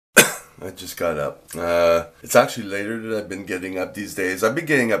I just got up. It's actually later that I've been getting up these days. I've been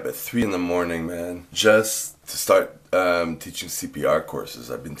getting up at 3 in the morning, man, just to start teaching CPR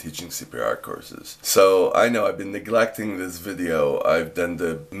courses. I've been teaching CPR courses. So I know I've been neglecting this video. I've done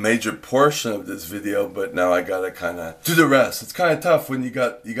the major portion of this video, but now I gotta kind of do the rest. It's kind of tough when you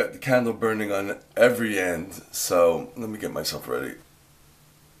got the candle burning on every end. So let me get myself ready.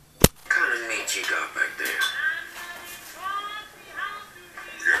 What kind of meat you got back there?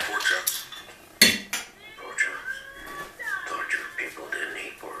 We got pork chops. Pork chops? Thought your people didn't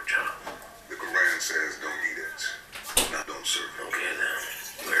eat pork chops. The Quran says don't eat it. Not don't serve it. Okay then.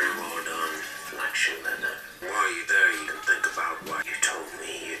 Very well done. Like shooting at that. While you're there, you can think about what you told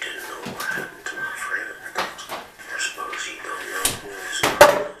me you didn't know what happened to my friend. I suppose you don't know who his mom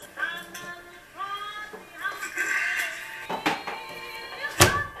was.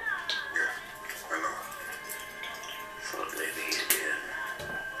 Yeah, I know. Thought maybe you did.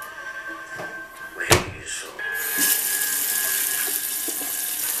 Maybe you saw.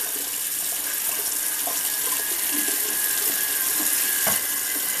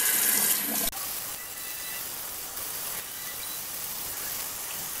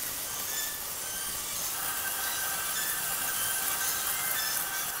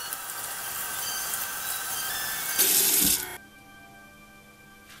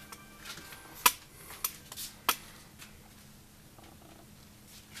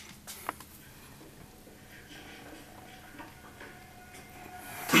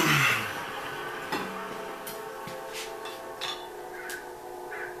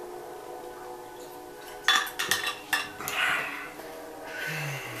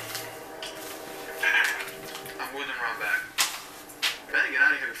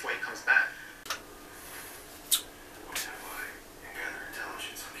 Before he comes back. What's that why? You gather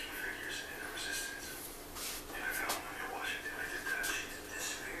intelligence on key figures in the resistance. Yeah, I found one in Washington. I did that. She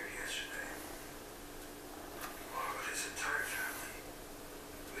disappeared yesterday. Along with his entire family.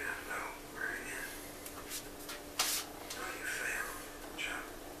 We don't know where he is. No, you failed, Chuck.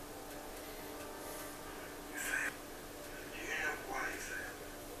 You failed. Do you know why you failed?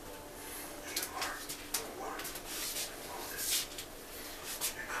 You are the one all this.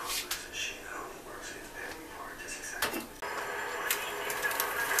 She not only works with every part, that's exactly.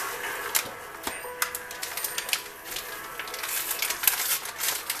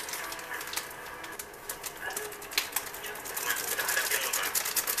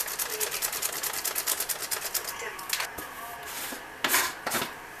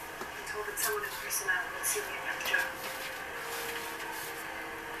 He told that someone in personnel would see me about Joe.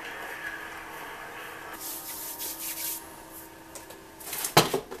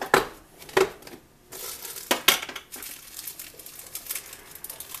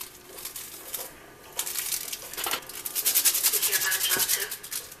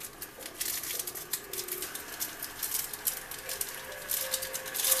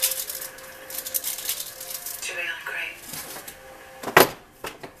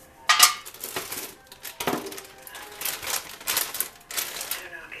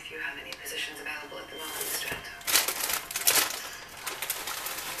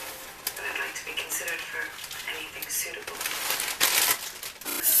 Suitable.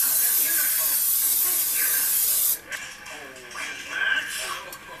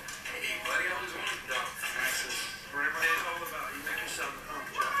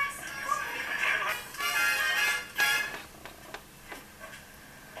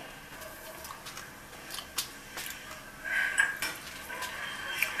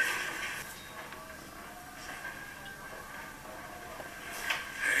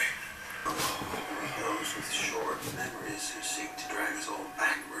 With short memories who seek to drag us all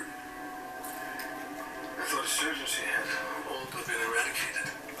backward. I thought a surgery had all been eradicated.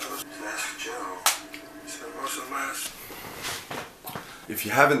 Ask Joe. Spent most of the last. If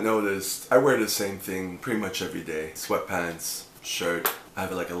you haven't noticed, I wear the same thing pretty much every day. Sweatpants, shirt. I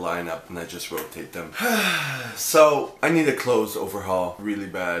have like a lineup and I just rotate them. So I need a clothes overhaul really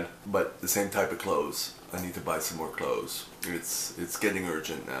bad, but the same type of clothes. I need to buy some more clothes. It's getting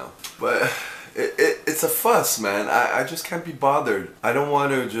urgent now. But it's a fuss, man. I just can't be bothered. I don't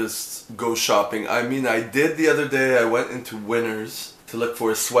want to just go shopping. I mean, I did the other day. I went into Winners to look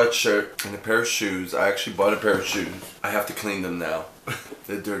for a sweatshirt and a pair of shoes. I actually bought a pair of shoes. I have to clean them now.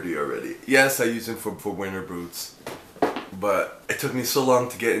 They're dirty already. Yes, I use them for winter boots. But it took me so long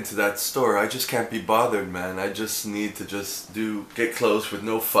to get into that store. I just can't be bothered, man. I just need to just get clothes with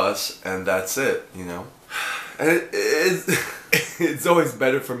no fuss, and that's it, you know? And it's always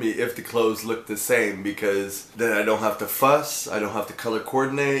better for me if the clothes look the same, because then I don't have to fuss, I don't have to color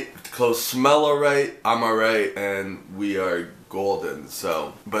coordinate. If the clothes smell alright, I'm alright, and we are golden,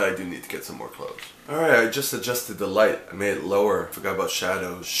 so, but I do need to get some more clothes. Alright, I just adjusted the light. I made it lower. Forgot about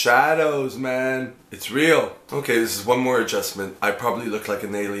shadows. Shadows, man! It's real! Okay, this is one more adjustment. I probably look like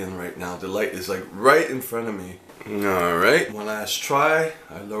an alien right now. The light is like right in front of me. Alright, one last try.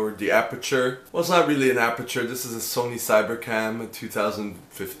 I lowered the aperture. Well, it's not really an aperture. This is a Sony Cybercam, a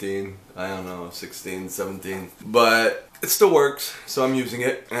 2015. I don't know, 16, 17. But it still works, so I'm using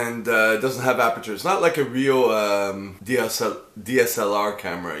it. And it doesn't have aperture. It's not like a real DSLR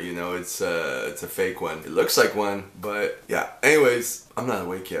camera, you know. It's a fake one. It looks like one, but yeah. Anyways, I'm not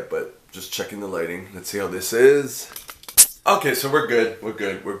awake yet, but just checking the lighting. Let's see how this is. Okay, so we're good.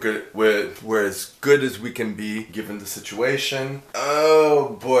 We're as good as we can be given the situation.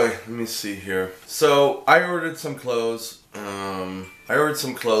 Oh boy, let me see here. So I ordered some clothes.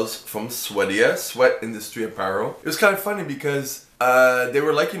 From Sweat Industry Apparel. It was kind of funny because they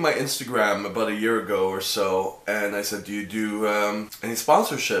were liking my Instagram about a year ago or so, and I said, do you do any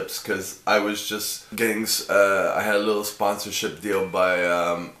sponsorships? Because I was just getting, I had a little sponsorship deal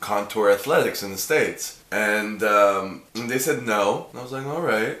by Contour Athletics in the States. And they said no. And I was like,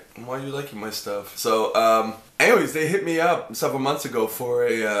 alright, why are you liking my stuff? So, anyways, they hit me up several months ago for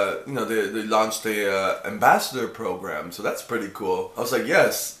a, you know, they launched a ambassador program. So that's pretty cool. I was like,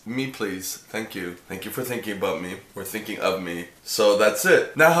 yes, me please. Thank you. Thank you for thinking about me. Or thinking of me. So that's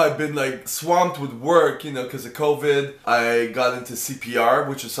it. Now I've been like swamped with work, you know, because of COVID. I got into CPR,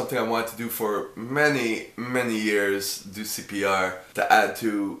 which is something I wanted to do for many, many years. Do CPR to add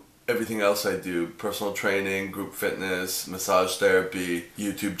to everything else I do. Personal training, group fitness, massage therapy,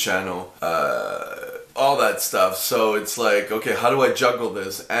 YouTube channel, all that stuff. So it's like, okay, how do I juggle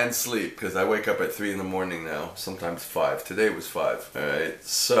this and sleep? Because I wake up at 3 in the morning now, sometimes 5. Today was 5. Alright,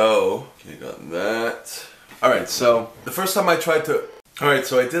 so, you got that. Alright, so the first time I tried to... Alright,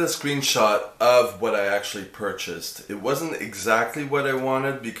 so I did a screenshot of what I actually purchased. It wasn't exactly what I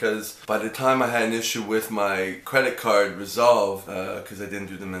wanted because by the time I had an issue with my credit card resolve, because I didn't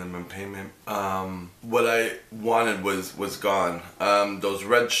do the minimum payment, what I wanted was gone. Those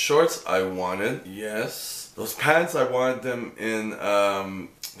red shorts I wanted, yes. Those pants I wanted them in, I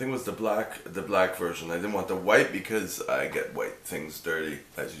think it was the black version. I didn't want the white because I get white things dirty,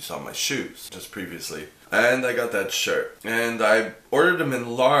 as you saw my shoes just previously. And I got that shirt. And I ordered them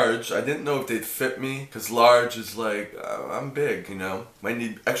in large. I didn't know if they'd fit me, because large is like, I'm big, you know. Might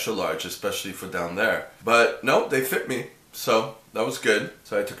need extra large, especially for down there. But no, they fit me. So that was good.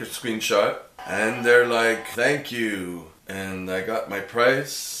 So I took a screenshot. And they're like, thank you. And I got my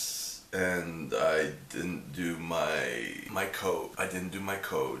price. And I didn't do my code. I didn't do my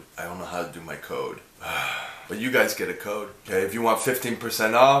code. I don't know how to do my code. But you guys get a code. Okay, if you want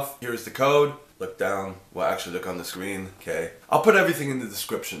 15% off, here's the code. Look down. Well, actually look on the screen. Okay. I'll put everything in the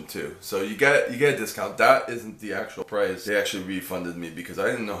description too. So you get a discount. That isn't the actual price. They actually refunded me because I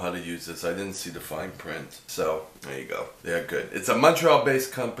didn't know how to use this. I didn't see the fine print. So there you go. They're good. It's a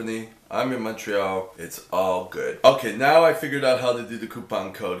Montreal-based company. I'm in Montreal. It's all good. Okay, now I figured out how to do the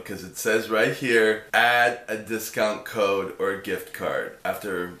coupon code because it says right here, add a discount code or a gift card.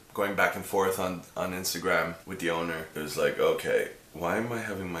 After going back and forth on Instagram with the owner, it was like, okay, why am I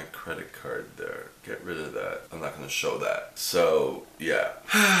having my credit card there? Get rid of that. I'm not going to show that. So, yeah.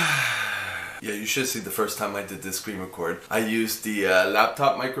 Yeah, you should see the first time I did this screen record. I used the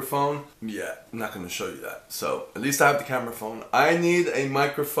laptop microphone. Yeah, I'm not going to show you that. So, at least I have the camera phone. I need a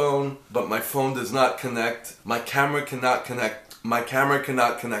microphone, but my phone does not connect. My camera cannot connect. My camera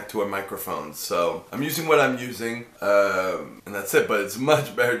cannot connect to a microphone. So, I'm using what I'm using. And that's it. But it's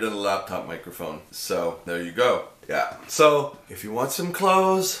much better than a laptop microphone. So, there you go. Yeah. So, if you want some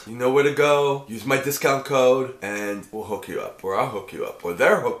clothes, you know where to go. Use my discount code and we'll hook you up. Or I'll hook you up. Or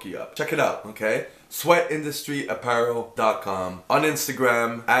they'll hook you up. Check it out, okay? sweatindustryapparel.com. On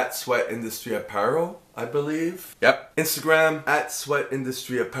Instagram, at sweatindustryapparel, I believe. Yep. Instagram, at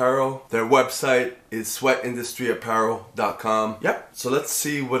sweatindustryapparel. Their website is sweatindustryapparel.com. Yep. So let's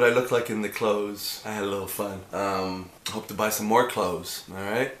see what I look like in the clothes. I had a little fun. Hope to buy some more clothes.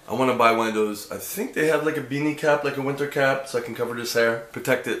 Alright? I want to buy one of those. I think they have like a beanie cap, like a winter cap, so I can cover this hair.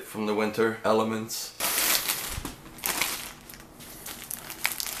 Protect it from the winter elements.